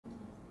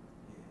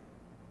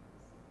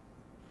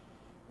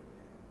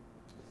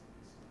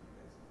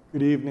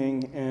Good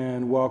evening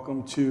and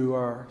welcome to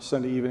our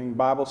Sunday evening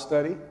Bible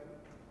study.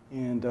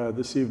 And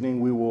this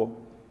evening we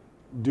will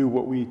do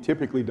what we have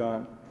typically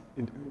done,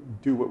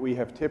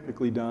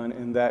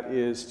 and that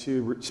is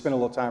to spend a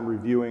little time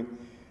reviewing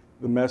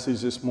the message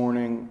this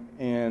morning.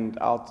 And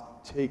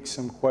I'll take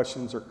some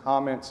questions or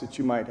comments that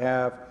you might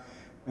have,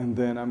 and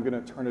then I'm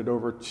going to turn it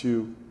over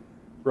to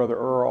Brother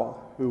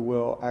Earl, who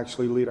will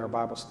actually lead our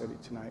Bible study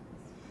tonight.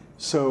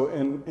 So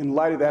in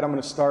light of that, I'm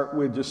going to start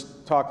with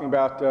just talking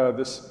about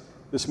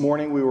This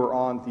morning we were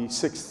on the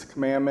sixth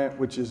commandment,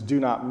 which is do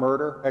not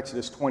murder,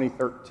 Exodus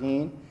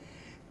 20:13.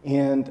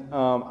 And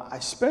I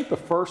spent the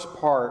first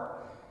part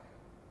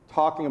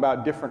talking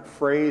about different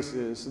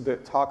phrases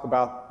that talk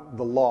about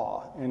the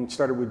law, and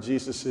started with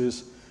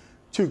Jesus's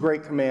two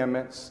great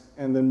commandments,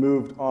 and then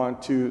moved on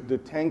to the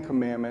 10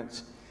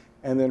 commandments,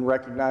 and then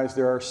recognized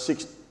there are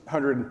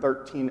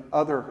 613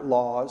 other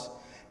laws,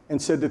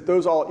 and said that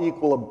those all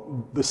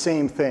equal the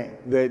same thing,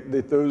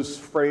 that those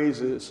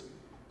phrases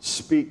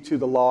speak to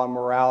the law and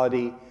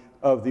morality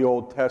of the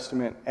Old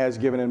Testament as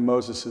given in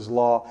Moses'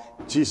 law.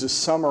 Jesus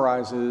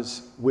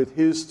summarizes with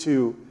his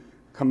two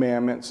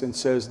commandments and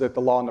says that the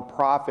law and the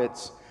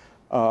prophets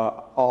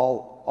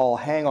all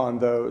hang on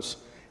those.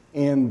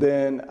 And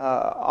then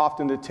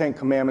often the 10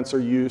 commandments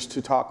are used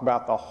to talk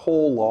about the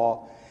whole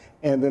law.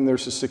 And then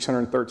there's the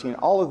 613.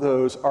 All of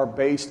those are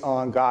based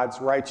on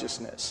God's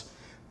righteousness.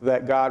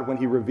 That God, when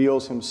he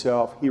reveals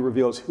himself, he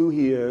reveals who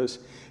he is.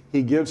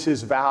 He gives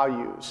his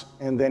values,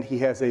 and then he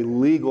has a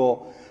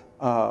legal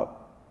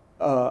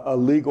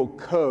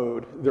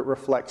code that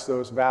reflects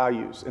those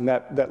values. And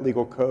that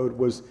legal code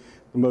was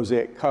the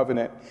Mosaic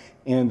Covenant.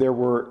 And there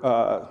were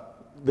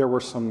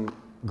some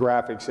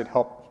graphics that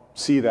helped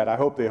see that. I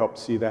hope they helped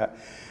see that.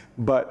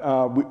 But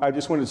I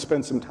just wanted to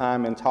spend some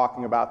time in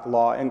talking about the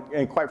law.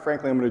 And quite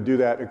frankly, I'm going to do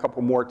that a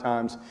couple more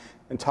times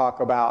and talk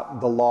about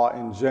the law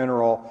in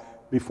general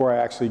before I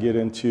actually get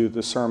into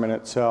the sermon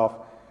itself.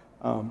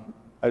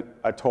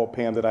 I told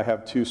Pam that I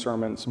have two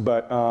sermons,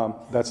 but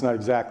that's not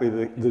exactly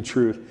the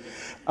truth.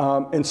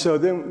 And so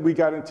then we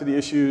got into the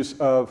issues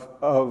of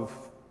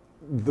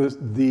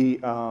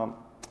the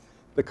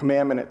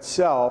commandment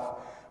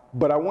itself.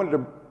 But I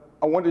wanted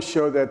to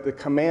show that the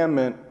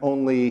commandment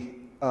only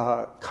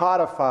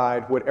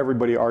codified what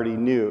everybody already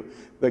knew,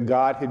 that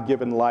God had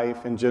given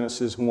life in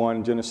Genesis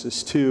 1,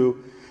 Genesis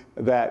 2,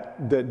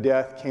 that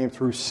death came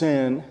through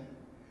sin,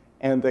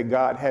 and that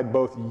God had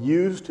both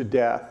used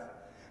death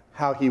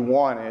how he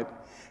wanted,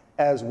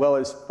 as well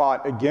as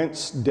fought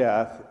against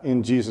death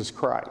in Jesus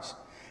Christ.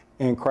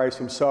 And Christ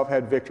himself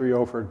had victory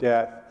over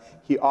death.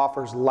 He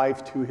offers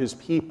life to his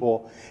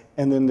people,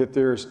 and then that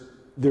there's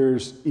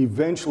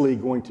eventually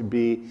going to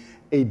be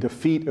a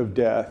defeat of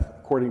death,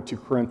 according to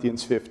 1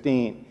 Corinthians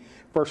 15.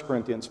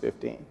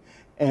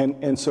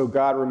 And so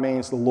God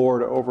remains the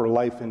Lord over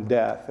life and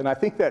death. And I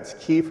think that's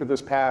key for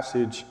this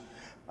passage,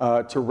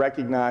 to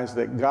recognize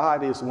that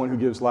God is the one who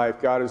gives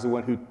life. God is the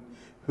one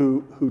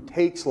who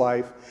takes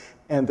life,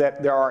 and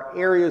that there are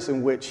areas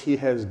in which he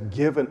has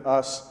given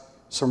us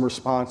some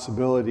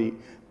responsibility,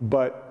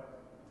 but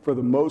for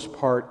the most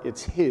part,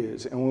 it's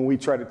his. And when we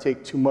try to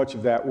take too much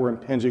of that, we're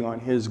impinging on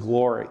his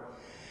glory.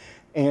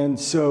 And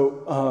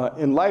so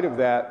in light of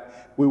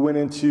that, we went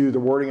into the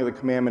wording of the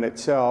commandment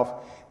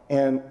itself,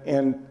 and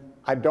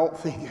I don't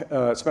think,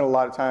 spent a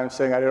lot of time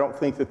saying, I don't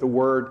think that the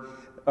word,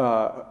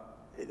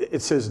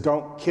 it says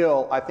don't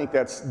kill. I think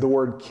that's the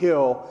word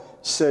kill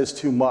says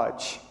too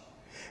much.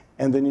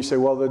 And then you say,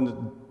 well,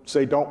 then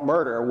say don't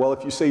murder. Well,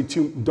 if you say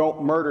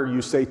don't murder,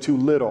 you say too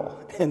little.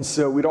 And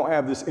so we don't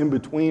have this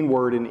in-between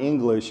word in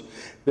English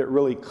that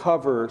really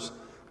covers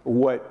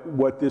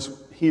what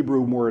this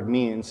Hebrew word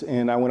means.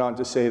 And I went on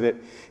to say that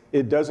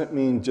it doesn't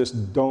mean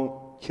just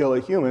don't kill a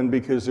human,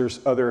 because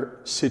there's other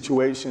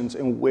situations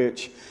in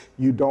which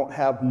you don't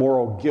have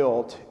moral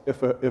guilt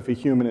if a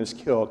human is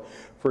killed.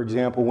 For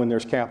example, when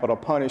there's capital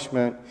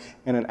punishment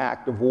in an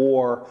act of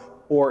war,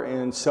 or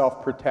in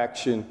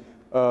self-protection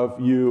of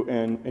you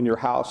and your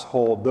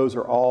household. Those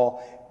are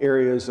all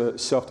areas of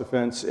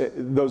self-defense.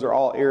 Those are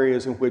all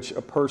areas in which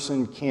a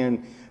person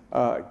can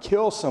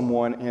kill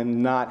someone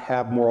and not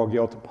have moral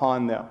guilt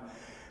upon them.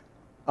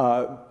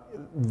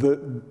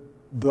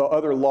 The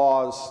other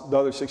laws, the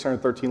other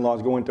 613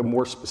 laws, go into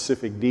more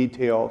specific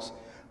details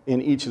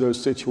in each of those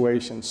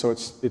situations, so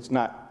it's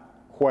not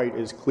quite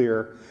as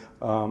clear.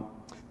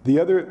 The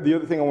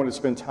other thing I want to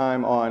spend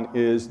time on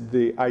is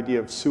the idea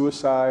of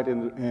suicide,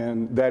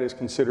 and that is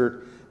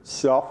considered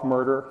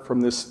self-murder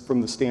from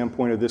the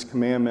standpoint of this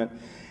commandment,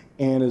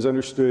 and is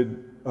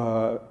understood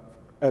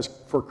as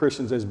for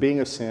Christians as being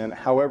a sin.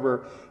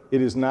 However,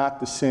 it is not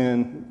the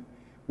sin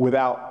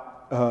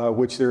without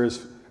which there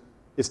is.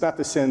 It's not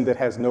the sin that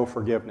has no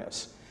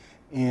forgiveness.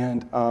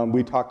 And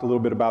we talked a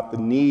little bit about the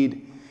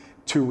need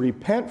to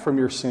repent from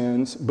your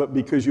sins, but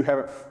because you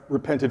haven't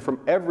repented from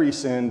every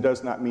sin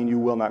does not mean you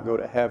will not go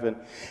to heaven.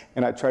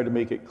 And I tried to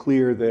make it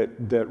clear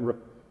that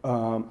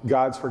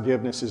God's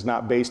forgiveness is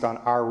not based on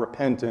our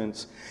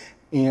repentance,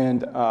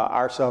 and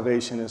our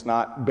salvation is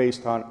not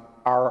based on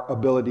our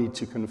ability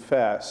to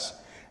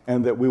confess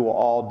and that we will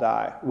all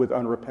die with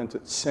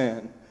unrepentant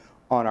sin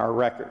on our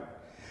record.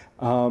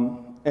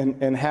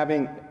 And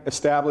having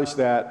established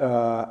that,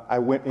 I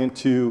went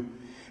into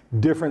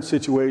different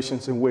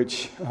situations in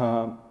which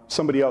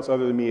somebody else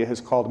other than me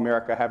has called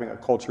America having a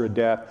culture of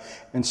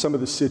death, and some of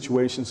the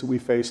situations that we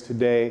face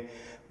today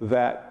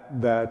that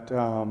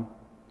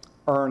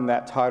earn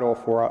that title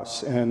for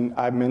us. And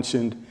I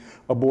mentioned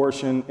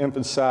abortion,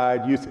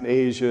 infanticide,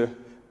 euthanasia,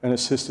 and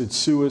assisted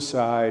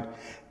suicide,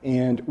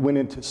 and went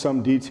into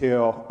some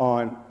detail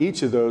on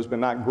each of those, but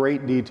not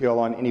great detail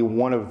on any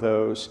one of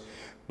those,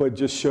 but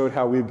just showed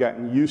how we've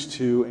gotten used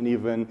to and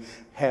even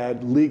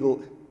had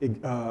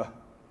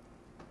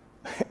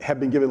have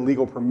been given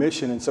legal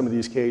permission in some of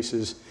these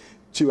cases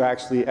to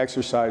actually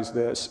exercise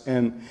this.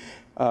 And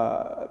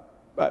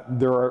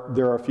there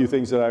are a few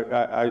things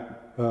that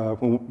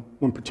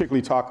when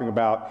particularly talking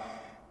about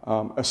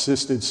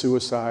assisted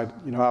suicide,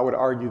 I would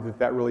argue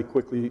that really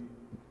quickly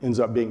ends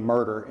up being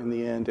murder in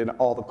the end in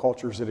all the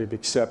cultures that have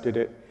accepted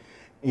it.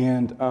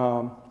 And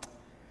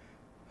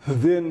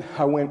then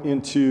I went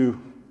into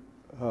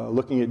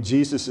looking at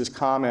Jesus's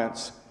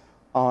comments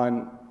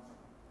on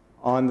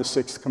the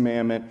sixth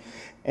commandment,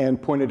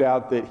 and pointed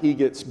out that he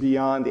gets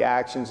beyond the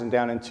actions and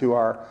down into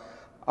our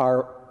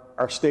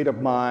state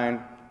of mind,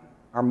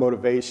 our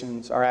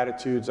motivations, our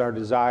attitudes, our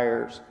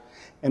desires,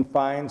 and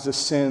finds the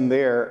sin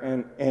there.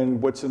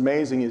 And what's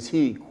amazing is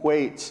he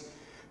equates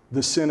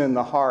the sin in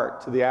the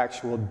heart to the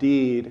actual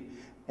deed,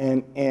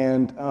 and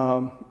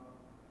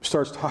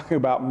starts talking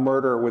about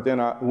murder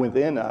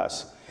within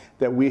us,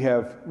 that we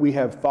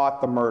have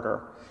thought the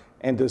murder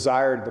and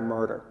desired the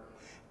murder,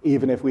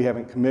 even if we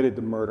haven't committed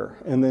the murder.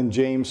 And then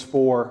James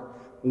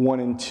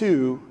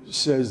 4:1-2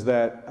 says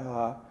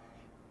that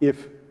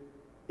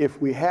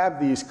if we have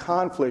these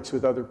conflicts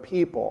with other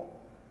people,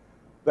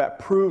 that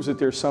proves that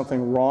there's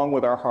something wrong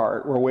with our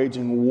heart. We're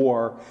waging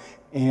war,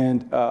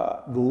 and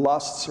the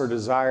lusts or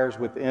desires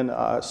within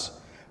us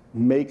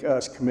make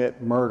us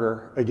commit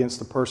murder against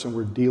the person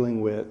we're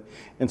dealing with.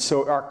 And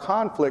so our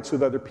conflicts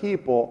with other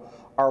people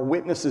are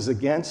witnesses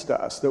against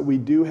us that we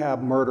do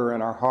have murder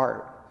in our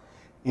heart.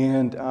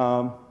 And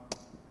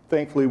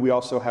thankfully, we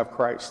also have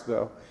Christ,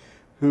 though,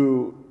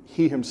 who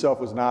he himself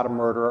was not a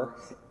murderer.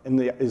 And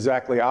the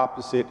exactly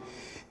opposite,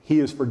 he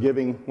is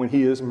forgiving when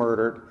he is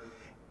murdered,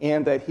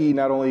 and that he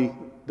not only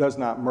does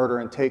not murder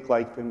and take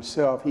life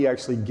himself, he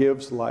actually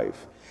gives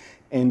life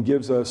and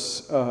gives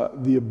us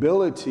the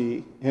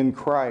ability in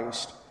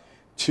Christ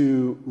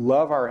to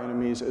love our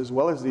enemies, as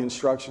well as the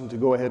instruction to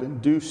go ahead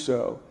and do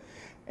so.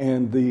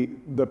 And the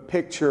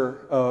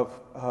picture of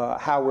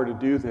how we're to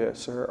do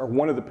this, or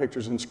one of the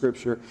pictures in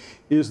Scripture,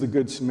 is the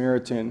Good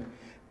Samaritan.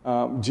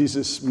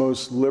 Jesus'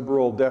 most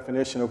liberal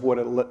definition of what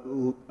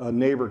a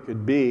neighbor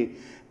could be,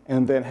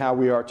 and then how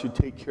we are to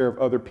take care of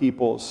other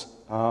people's,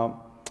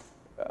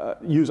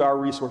 use our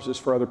resources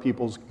for other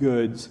people's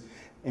goods,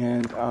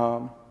 and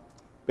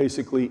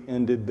basically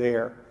ended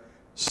there.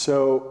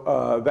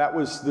 So that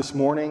was this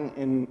morning,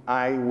 and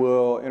I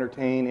will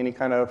entertain any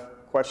kind of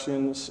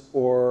questions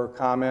or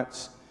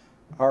comments.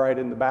 All right,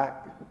 in the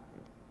back.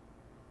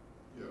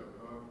 Yeah.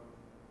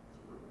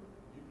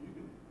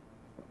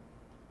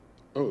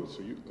 Oh,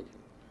 so you.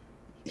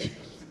 Okay.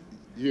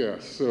 Yeah.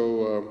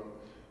 So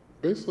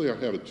basically, I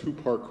had a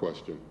two-part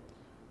question.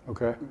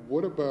 Okay.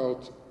 What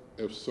about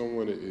if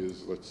someone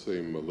is, let's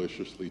say,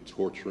 maliciously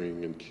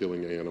torturing and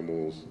killing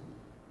animals,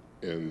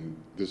 and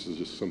this is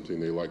just something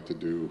they like to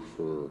do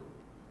for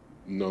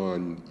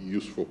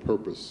non-useful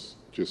purpose,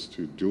 just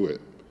to do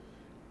it?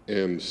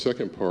 And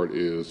second part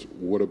is,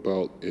 what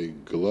about a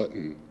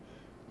glutton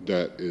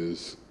that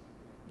is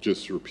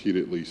just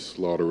repeatedly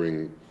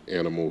slaughtering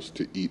animals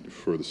to eat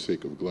for the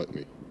sake of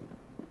gluttony?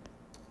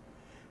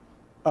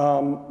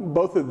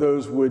 Both of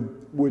those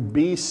would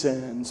be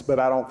sins, but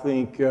I don't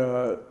think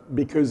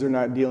because they're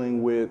not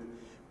dealing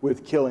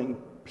with killing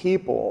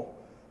people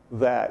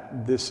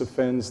that this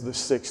offends the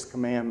sixth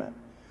commandment.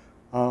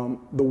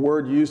 The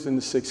word used in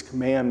the sixth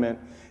commandment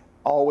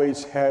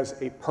always has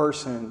a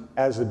person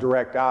as a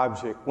direct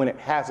object when it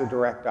has a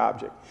direct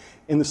object.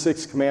 In the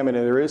sixth commandment,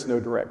 there is no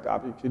direct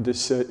object. It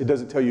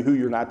doesn't tell you who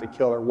you're not to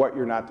kill or what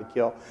you're not to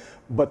kill.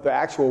 But the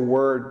actual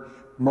word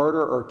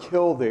murder or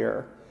kill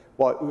there,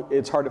 well,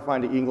 it's hard to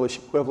find an English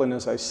equivalent,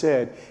 as I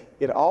said,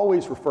 it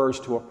always refers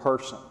to a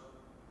person.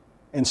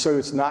 And so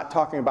it's not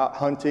talking about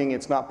hunting,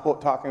 it's not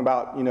talking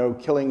about,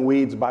 killing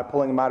weeds by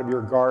pulling them out of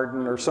your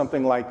garden or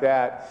something like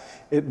that.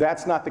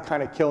 That's not the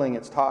kind of killing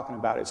it's talking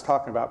about. It's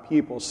talking about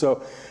people.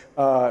 So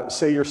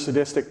say you're a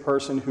sadistic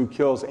person who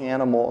kills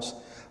animals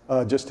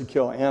just to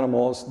kill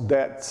animals,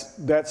 that's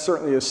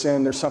certainly a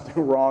sin. There's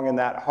something wrong in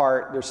that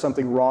heart. There's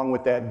something wrong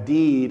with that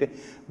deed,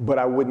 but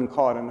I wouldn't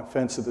call it an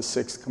offense of the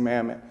sixth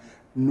commandment,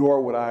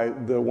 nor would I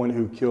the one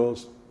who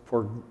kills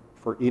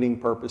for eating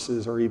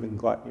purposes or even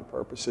gluttony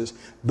purposes.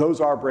 Those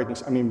are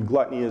breaking,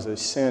 gluttony is a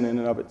sin in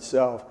and of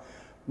itself,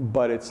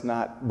 but it's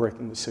not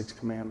breaking the sixth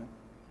commandment.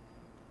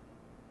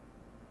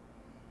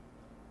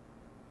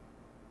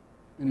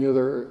 Any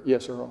other?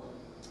 Yes, Earl?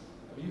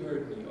 Have you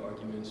heard any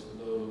arguments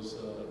for those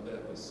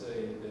that would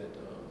say that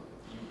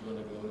you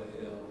going to go to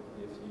hell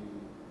if you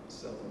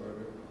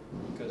self-murder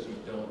because you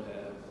don't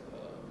have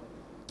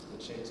the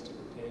chance to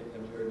repent?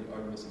 Have you heard any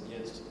arguments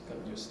against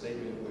your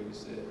statement where you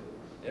said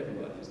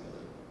everybody is going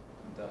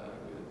to die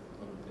with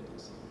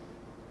unrepentant sin?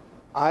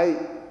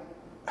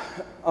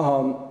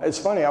 It's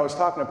funny, I was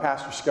talking to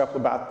Pastor Scupp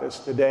about this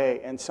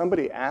today, and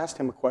somebody asked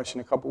him a question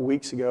a couple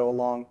weeks ago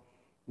along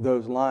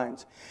those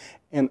lines.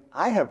 And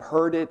I have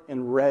heard it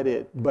and read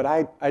it, but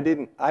I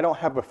don't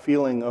have a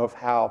feeling of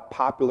how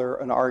popular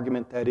an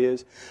argument that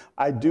is.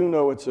 I do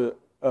know it's the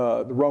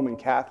Roman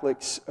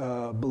Catholics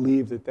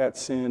believe that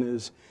sin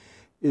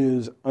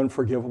is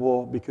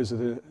unforgivable because of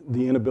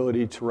the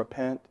inability to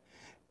repent.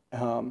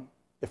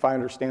 If I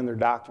understand their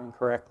doctrine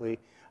correctly,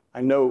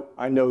 I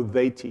know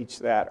they teach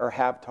that or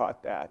have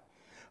taught that.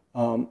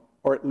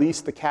 Or at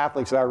least the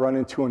Catholics that I run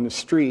into on the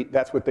street,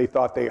 that's what they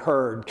thought they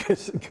heard,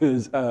 because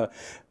the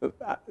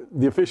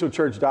official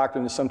church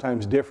doctrine is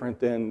sometimes different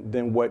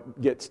than what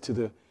gets to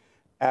the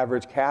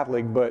average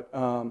Catholic, but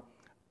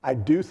I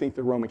do think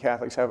the Roman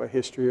Catholics have a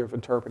history of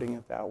interpreting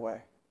it that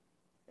way.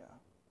 Yeah.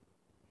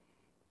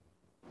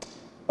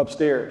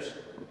 Upstairs.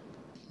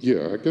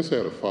 Yeah, I guess I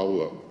had a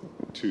follow-up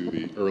to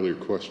the earlier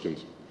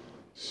questions.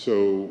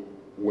 So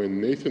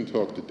when Nathan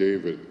talked to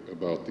David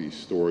about the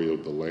story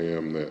of the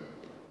lamb that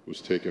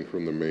was taken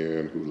from the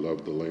man who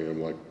loved the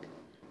lamb like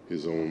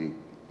his own,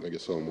 I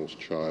guess, almost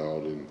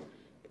child, and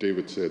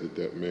David said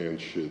that man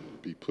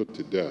should be put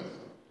to death.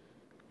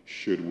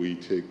 Should we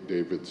take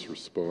David's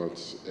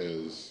response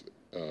as,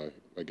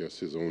 I guess,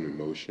 his own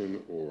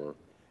emotion, or?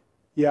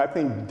 Yeah, I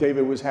think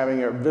David was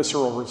having a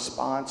visceral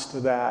response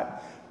to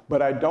that,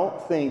 but I don't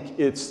think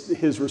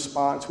his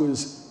response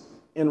was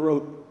in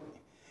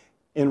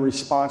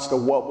response to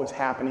what was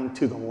happening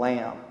to the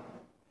lamb.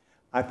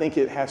 I think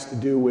it has to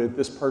do with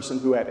this person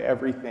who had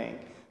everything,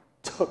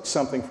 took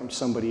something from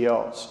somebody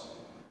else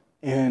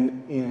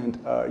and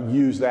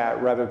used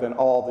that rather than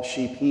all the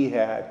sheep he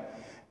had.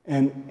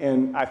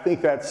 And I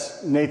think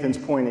that's Nathan's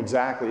point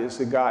exactly, is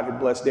that God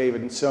had blessed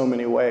David in so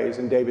many ways,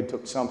 and David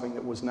took something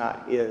that was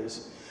not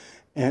his.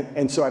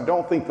 And so I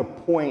don't think the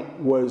point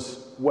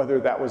was whether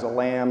that was a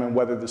lamb and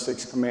whether the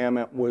sixth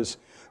commandment was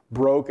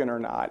broken or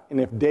not. And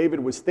if David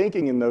was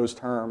thinking in those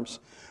terms,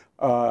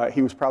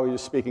 he was probably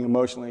just speaking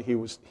emotionally. He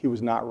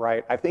was not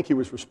right. I think he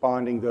was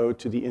responding, though,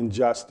 to the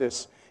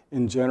injustice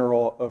in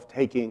general of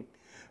taking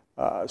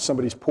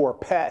somebody's poor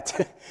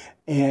pet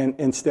and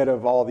instead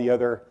of all the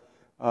other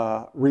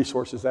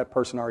resources that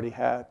person already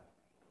had.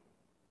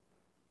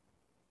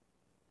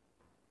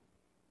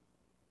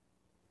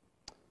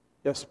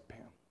 Yes, Pam.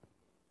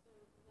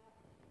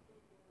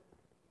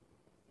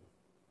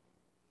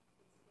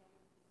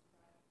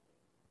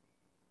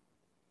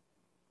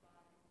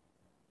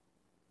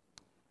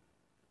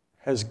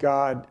 Has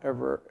God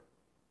ever,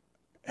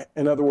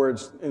 in other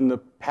words, in the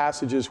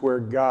passages where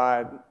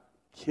God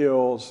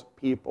kills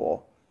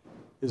people,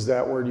 is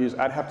that word used?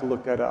 I'd have to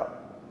look that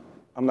up.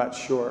 I'm not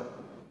sure.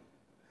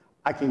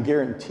 I can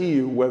guarantee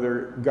you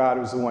whether God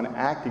was the one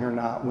acting or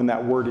not, when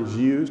that word is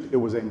used, it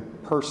was a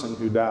person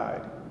who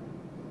died,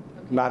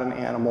 not an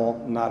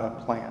animal, not a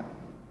plant.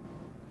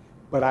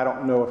 But I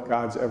don't know if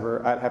God's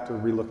ever, I'd have to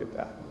relook at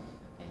that.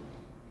 Okay.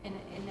 And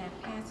in that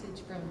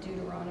passage from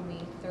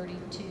Deuteronomy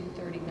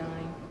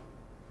 32:39,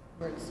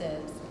 where it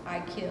says,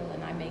 I kill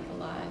and I make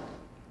alive,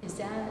 is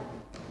that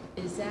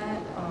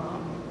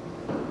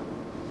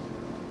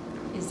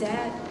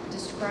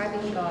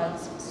describing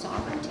God's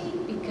sovereignty?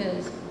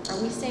 Because are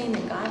we saying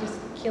that God is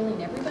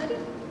killing everybody?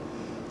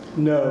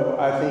 No,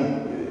 I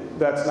think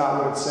that's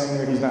not what it's saying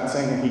there. He's not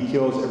saying that he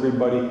kills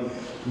everybody,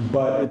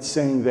 but it's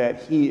saying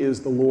that he is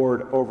the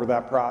Lord over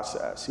that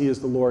process. He is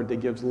the Lord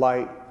that gives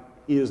light.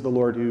 He is the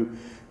Lord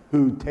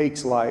who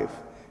takes life,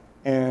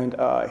 and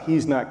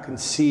he's not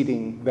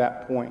conceding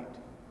that point.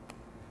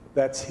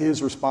 That's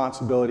his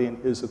responsibility and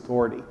his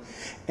authority.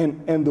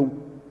 And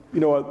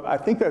I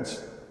think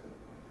that's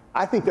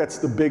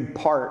the big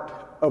part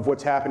of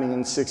what's happening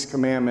in the Sixth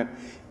Commandment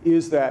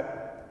is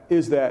that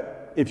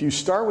if you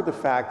start with the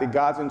fact that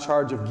God's in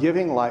charge of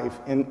giving life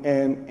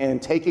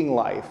and taking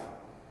life,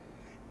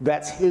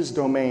 that's his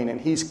domain, and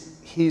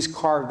he's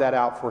carved that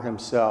out for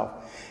himself.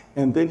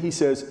 And then he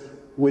says,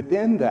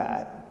 within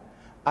that,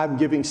 I'm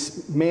giving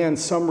man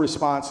some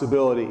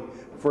responsibility.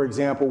 For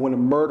example, when a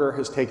murder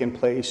has taken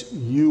place,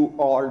 you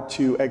are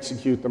to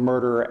execute the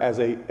murderer as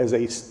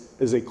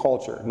a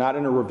culture, not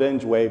in a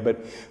revenge way,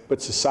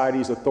 but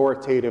society's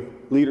authoritative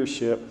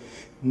leadership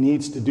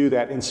needs to do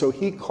that. And so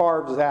he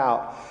carves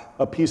out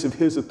a piece of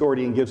his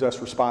authority and gives us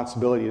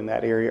responsibility in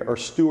that area, or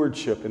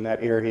stewardship in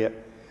that area.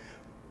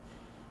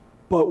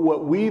 But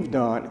what we've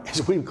done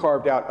is we've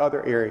carved out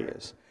other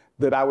areas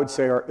that I would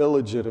say are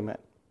illegitimate,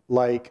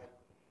 like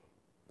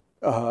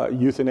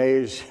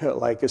euthanasia,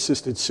 like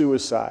assisted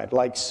suicide,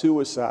 like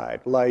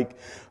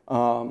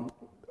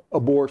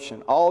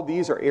abortion. All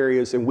these are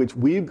areas in which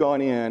we've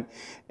gone in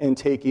and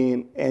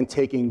taking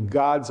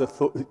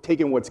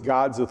what's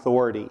God's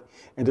authority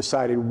and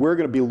decided we're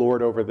going to be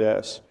Lord over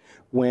this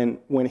when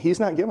he's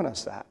not given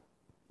us that.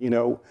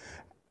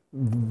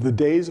 The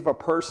days of a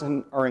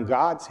person are in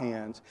God's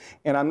hands,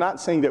 and I'm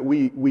not saying that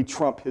we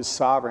trump his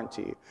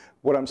sovereignty.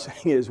 What I'm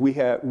saying is we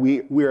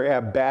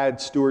have bad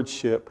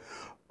stewardship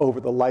over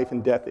the life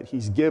and death that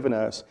he's given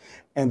us,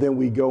 and then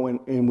we go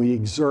in and we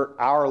exert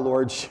our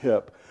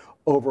lordship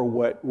over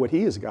what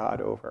he is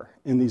God over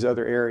in these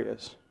other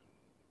areas.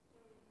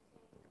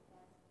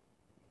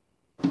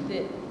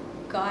 That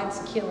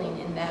God's killing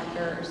in that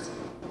verse,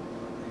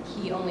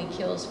 he only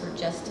kills for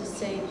justice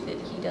sake,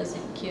 that he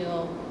doesn't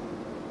kill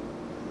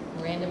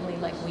randomly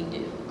like we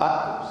do.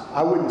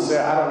 I wouldn't say,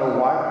 I don't know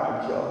why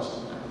God kills.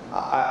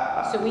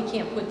 So we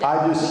can't put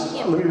that, we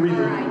can't let me put read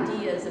our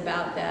ideas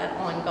about that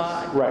on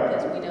God, Right.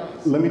 because we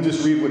don't. Let me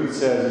just read what it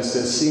says. It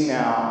says, "See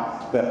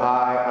now that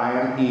I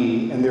am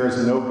he, and there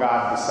is no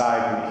God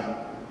beside me."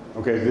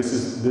 Okay, this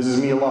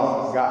is me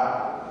alone,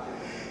 God.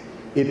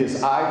 "It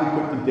is I who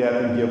put to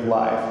death and give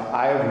life.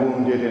 I have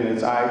wounded, and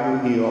it's I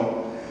who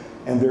heal,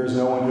 and there is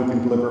no one who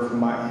can deliver from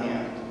my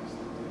hand."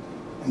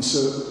 And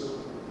so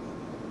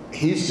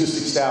he's just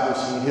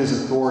establishing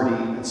his authority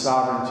and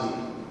sovereignty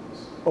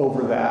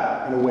over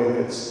that in a way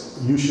that's,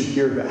 you should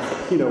hear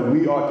that.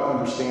 We ought to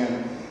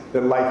understand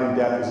that life and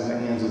death is in the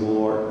hands of the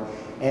Lord.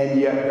 And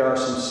yet there are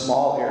some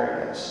small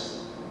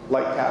areas,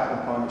 like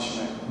capital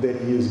punishment, that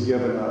he has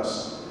given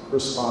us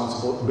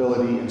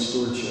responsibility and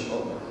stewardship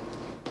over.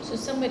 So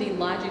somebody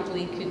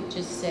logically could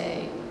just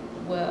say,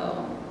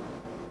 well,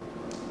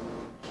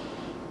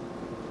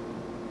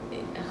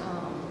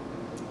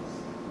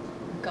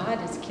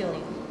 God is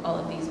killing all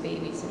of these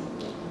babies,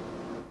 and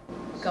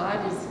God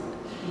is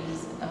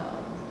these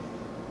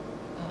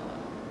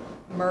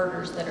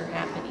murders that are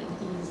happening.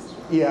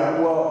 Yeah,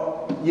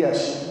 well,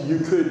 yes, you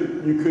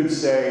could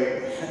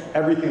say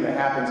everything that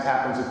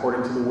happens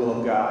according to the will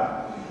of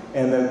God,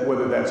 and that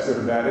whether that's good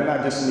or bad, and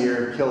not just in the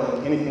area of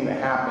killing, anything that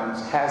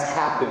has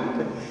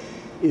happened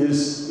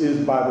is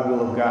by the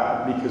will of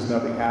God, because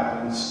nothing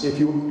happens. If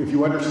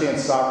you understand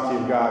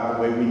sovereignty of God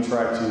the way we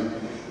try to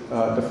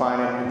define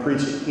it and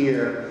preach it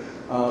here,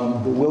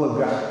 the will of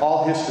God,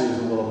 all history is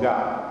the will of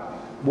God.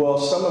 Well,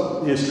 some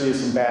of history is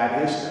some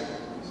bad history,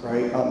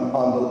 right?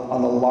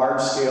 On the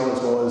large scale as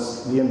well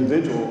as the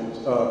individual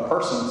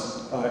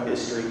person's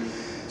history,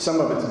 some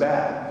of it's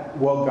bad.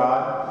 Well,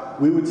 God,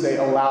 we would say,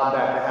 allowed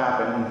that to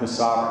happen in his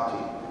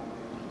sovereignty.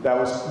 That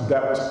was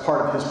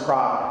part of his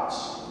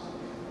providence.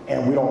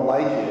 And we don't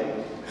like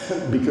it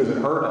because it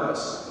hurt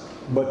us,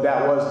 but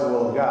that was the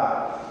will of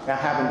God. Now,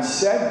 having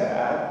said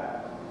that,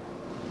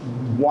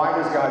 why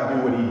does God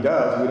do what he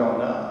does? We don't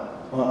know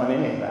on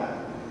any of that.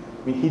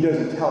 I mean, he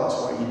doesn't tell us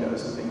why he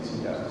does the things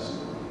he does.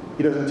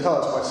 He doesn't tell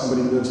us why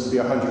somebody lives to be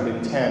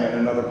 110 and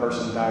another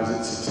person dies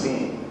at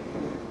 16.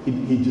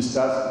 He just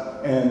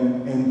doesn't.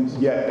 And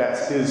yet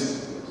that's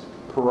his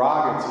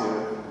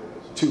prerogative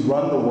to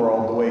run the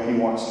world the way he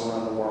wants to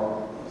run the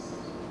world.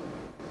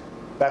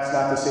 That's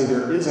not to say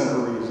there isn't a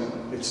reason.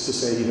 It's to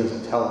say he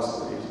doesn't tell us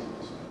the reasons.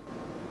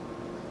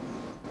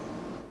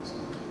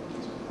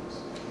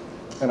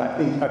 And I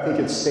think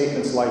it's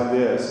statements like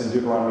this in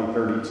Deuteronomy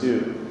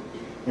 32,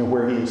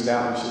 where he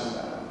establishes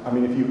that. I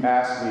mean, if you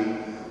ask me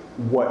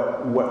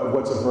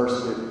what's a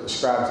verse that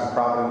describes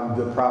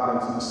the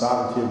providence and the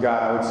sovereignty of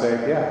God, I would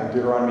say, yeah,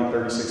 Deuteronomy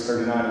 36,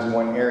 39 is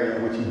one area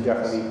in which he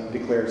definitely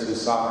declares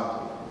his sovereignty.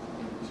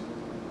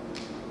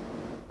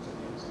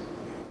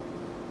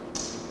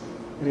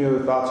 Any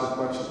other thoughts or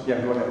questions? Yeah,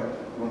 go ahead.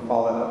 You want to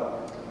follow that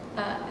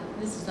up?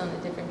 This is on a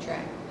different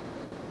track.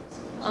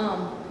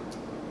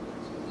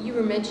 You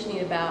were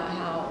mentioning about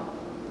how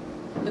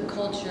the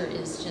culture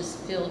is just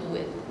filled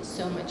with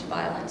so much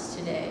violence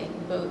today,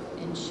 both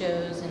in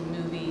shows and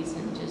movies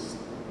and just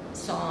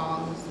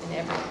songs and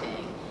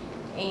everything.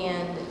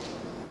 And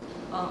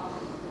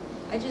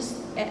I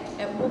just,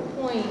 at what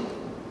point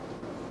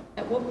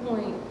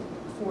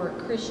for a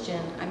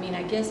Christian, I mean,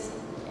 I guess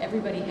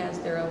everybody has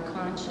their own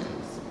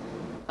conscience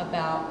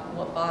about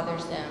what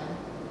bothers them,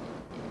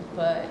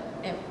 but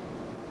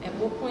at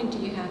what point do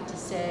you have to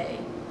say,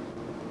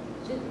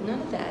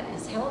 none of that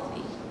is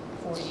healthy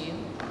for you?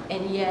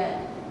 And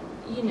yet,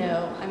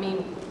 I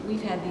mean,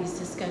 we've had these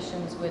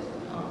discussions with,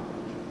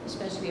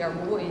 especially our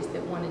boys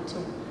that wanted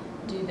to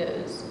do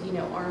those,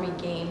 Army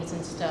games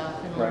and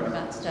stuff and learn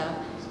about stuff.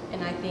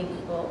 And I think,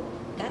 well,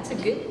 that's a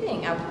good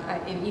thing.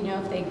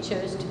 If they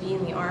chose to be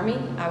in the Army,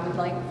 I would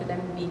like for them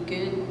to be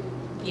good,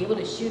 be able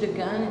to shoot a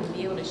gun and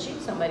be able to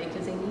shoot somebody,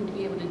 because they need to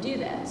be able to do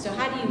that. So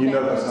how do you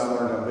balance? That's not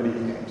learned on video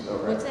games, though,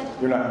 right? What's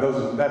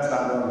that? That's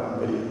not learned on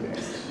video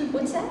games.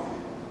 What's that?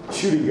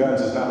 Shooting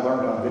guns is not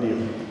learned on video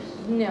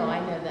games. No, I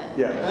know that.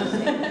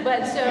 Yeah.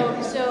 But so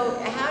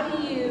how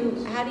do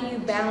you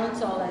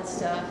balance all that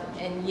stuff,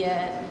 and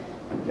yet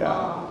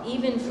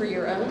even for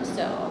your own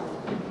self,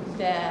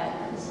 that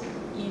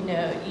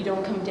you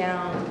don't come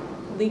down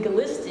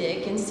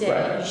legalistic and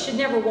say you should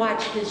never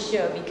watch this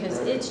show because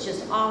it's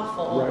just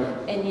awful,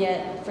 and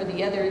yet for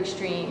the other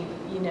extreme,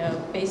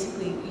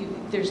 basically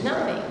there's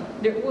nothing.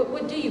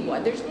 What do you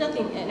want? There's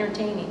nothing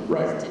entertaining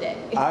today.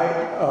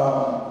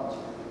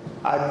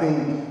 I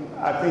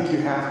think you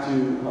have to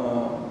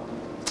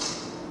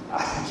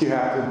I think you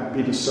have to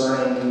be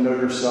discerning and know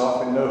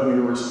yourself and know who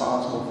you're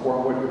responsible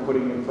for, what you're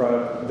putting in front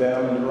of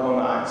them in your own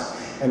eyes,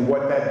 and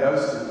what that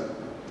does to you.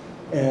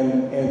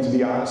 And to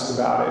be honest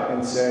about it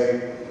and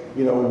say,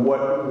 you know,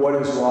 what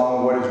is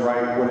wrong, what is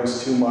right, what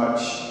is too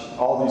much,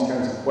 all these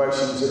kinds of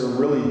questions that are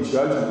really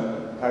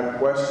judgment type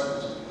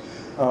questions.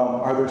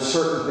 Are there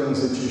certain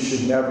things that you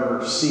should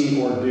never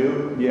see or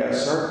do?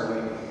 Yes,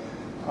 certainly.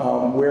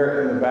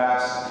 Where in the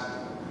vast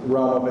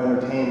realm of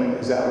entertainment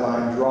is that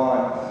line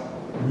drawn?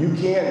 You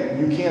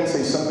can't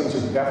say some things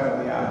are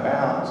definitely out of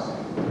bounds,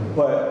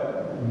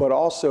 but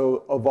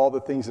also of all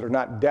the things that are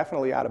not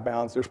definitely out of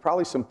bounds, there's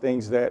probably some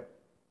things that,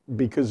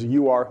 because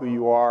you are who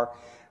you are,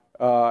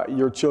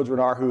 your children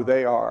are who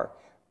they are,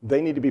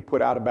 they need to be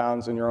put out of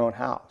bounds in your own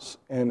house.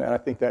 And I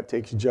think that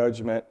takes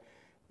judgment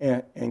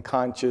and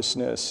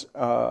consciousness,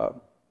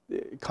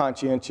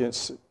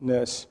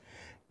 conscientiousness.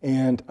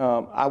 And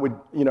I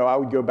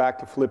would go back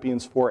to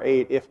Philippians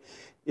 4:8.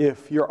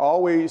 If you're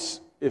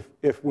always,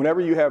 if whenever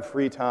you have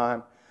free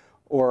time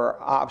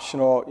or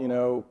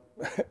optional,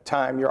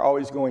 time, you're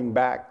always going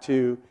back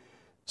to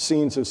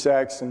scenes of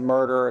sex and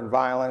murder and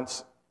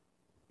violence,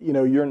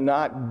 you're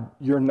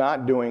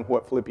not doing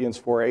what Philippians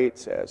 4:8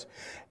 says.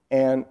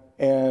 And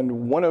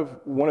one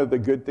of the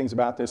good things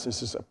about this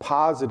is a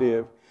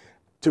positive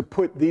to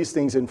put these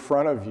things in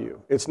front of you.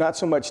 It's not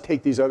so much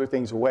take these other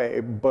things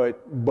away,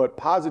 but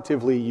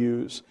positively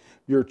use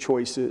your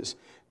choices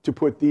to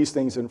put these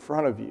things in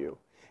front of you.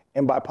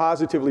 And by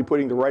positively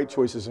putting the right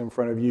choices in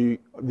front of you,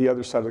 the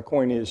other side of the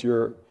coin is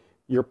you're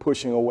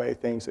pushing away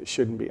things that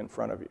shouldn't be in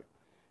front of you.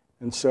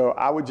 And so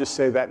I would just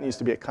say that needs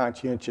to be a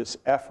conscientious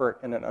effort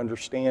and an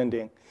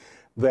understanding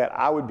that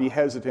I would be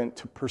hesitant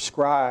to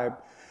prescribe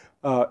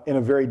in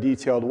a very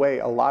detailed way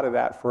a lot of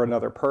that for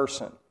another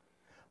person.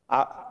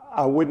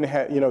 I wouldn't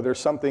have, there's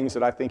some things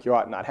that I think you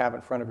ought not have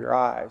in front of your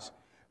eyes.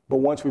 But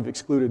once we've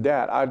excluded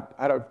that,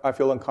 I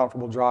feel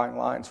uncomfortable drawing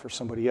lines for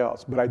somebody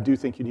else. But I do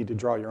think you need to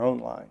draw your own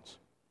lines.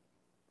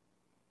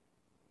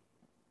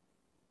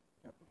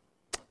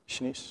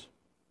 Shanice?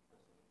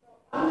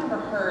 I've never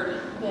heard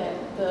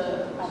that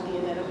the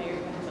idea that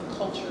America has a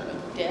culture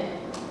of death,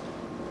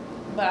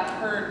 but I've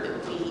heard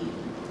that we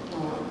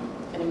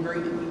and agree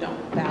that we don't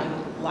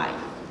value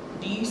life.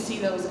 Do you see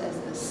those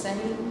as the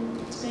same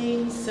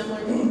things,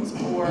 similar things,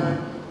 or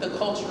the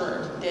culture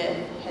of death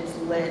has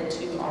led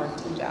to our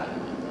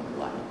devaluing of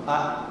life?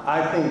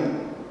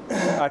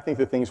 I think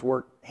that things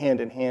work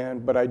hand in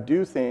hand, but I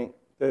do think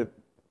that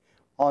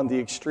on the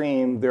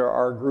extreme, there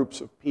are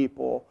groups of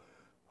people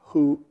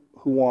who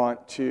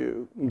want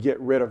to get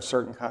rid of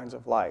certain kinds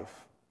of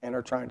life and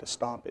are trying to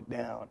stomp it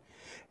down.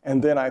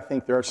 And then I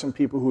think there are some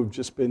people who have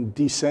just been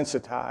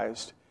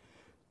desensitized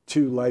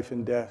to life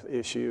and death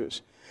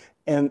issues.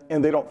 And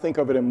they don't think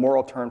of it in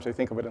moral terms, they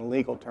think of it in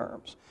legal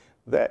terms.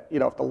 That,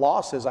 if the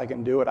law says I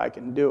can do it, I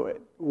can do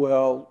it.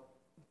 Well,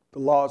 the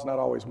law is not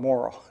always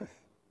moral.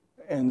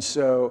 And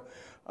so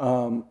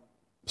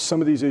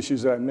some of these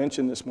issues that I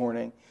mentioned this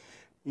morning,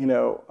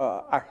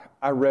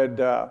 I read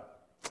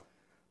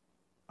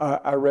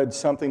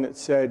something that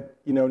said,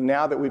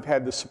 now that we've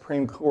had the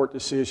Supreme Court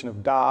decision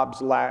of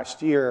Dobbs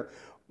last year,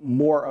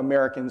 more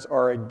Americans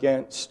are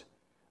against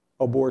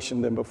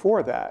abortion than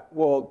before that.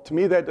 Well, to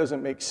me, that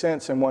doesn't make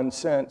sense in one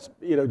sense.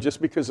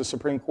 Just because the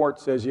Supreme Court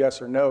says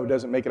yes or no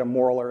doesn't make it a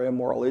moral or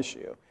immoral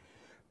issue.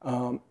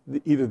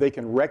 Either they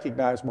can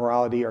recognize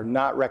morality or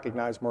not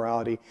recognize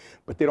morality,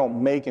 but they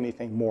don't make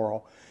anything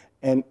moral.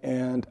 And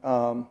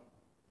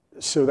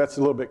so that's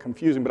a little bit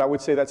confusing, but I would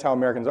say that's how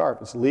Americans are.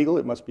 If it's legal,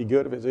 it must be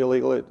good. If it's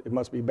illegal, it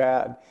must be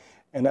bad.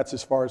 And that's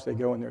as far as they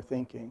go in their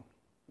thinking.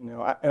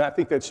 And I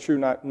think that's true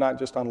not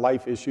just on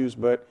life issues,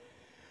 but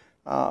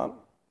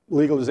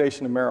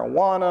legalization of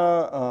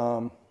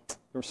marijuana.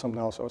 There was something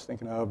else I was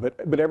thinking of,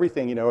 but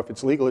everything, if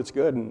it's legal, it's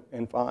good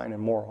and fine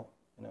and moral.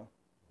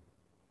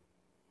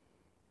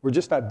 We're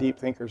just not deep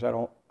thinkers. I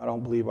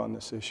don't believe on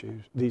these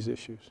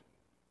issues.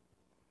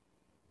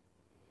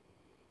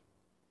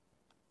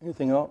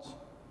 Anything else?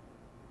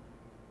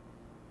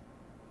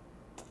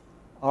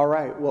 All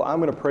right, well, I'm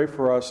going to pray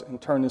for us and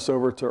turn this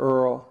over to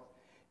Earl.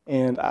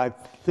 And I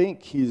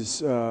think he's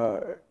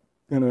going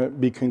to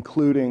be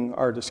concluding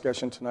our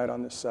discussion tonight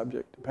on this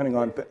subject, depending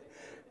on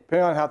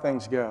how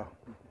things go.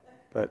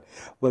 But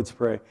let's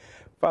pray.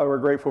 Father, we're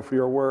grateful for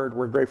your word.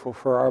 We're grateful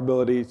for our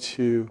ability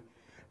to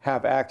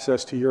have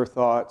access to your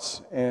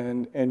thoughts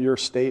and your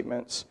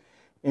statements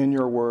in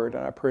your word.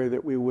 And I pray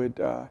that we would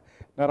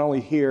not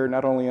only hear,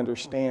 not only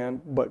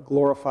understand, but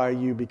glorify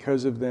you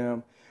because of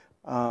them,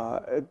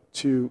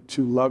 to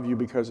love you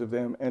because of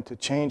them, and to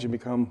change and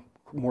become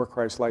more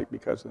Christ-like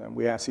because of them.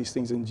 We ask these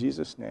things in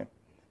Jesus' name.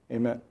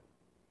 Amen.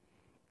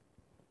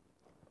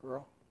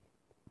 Earl?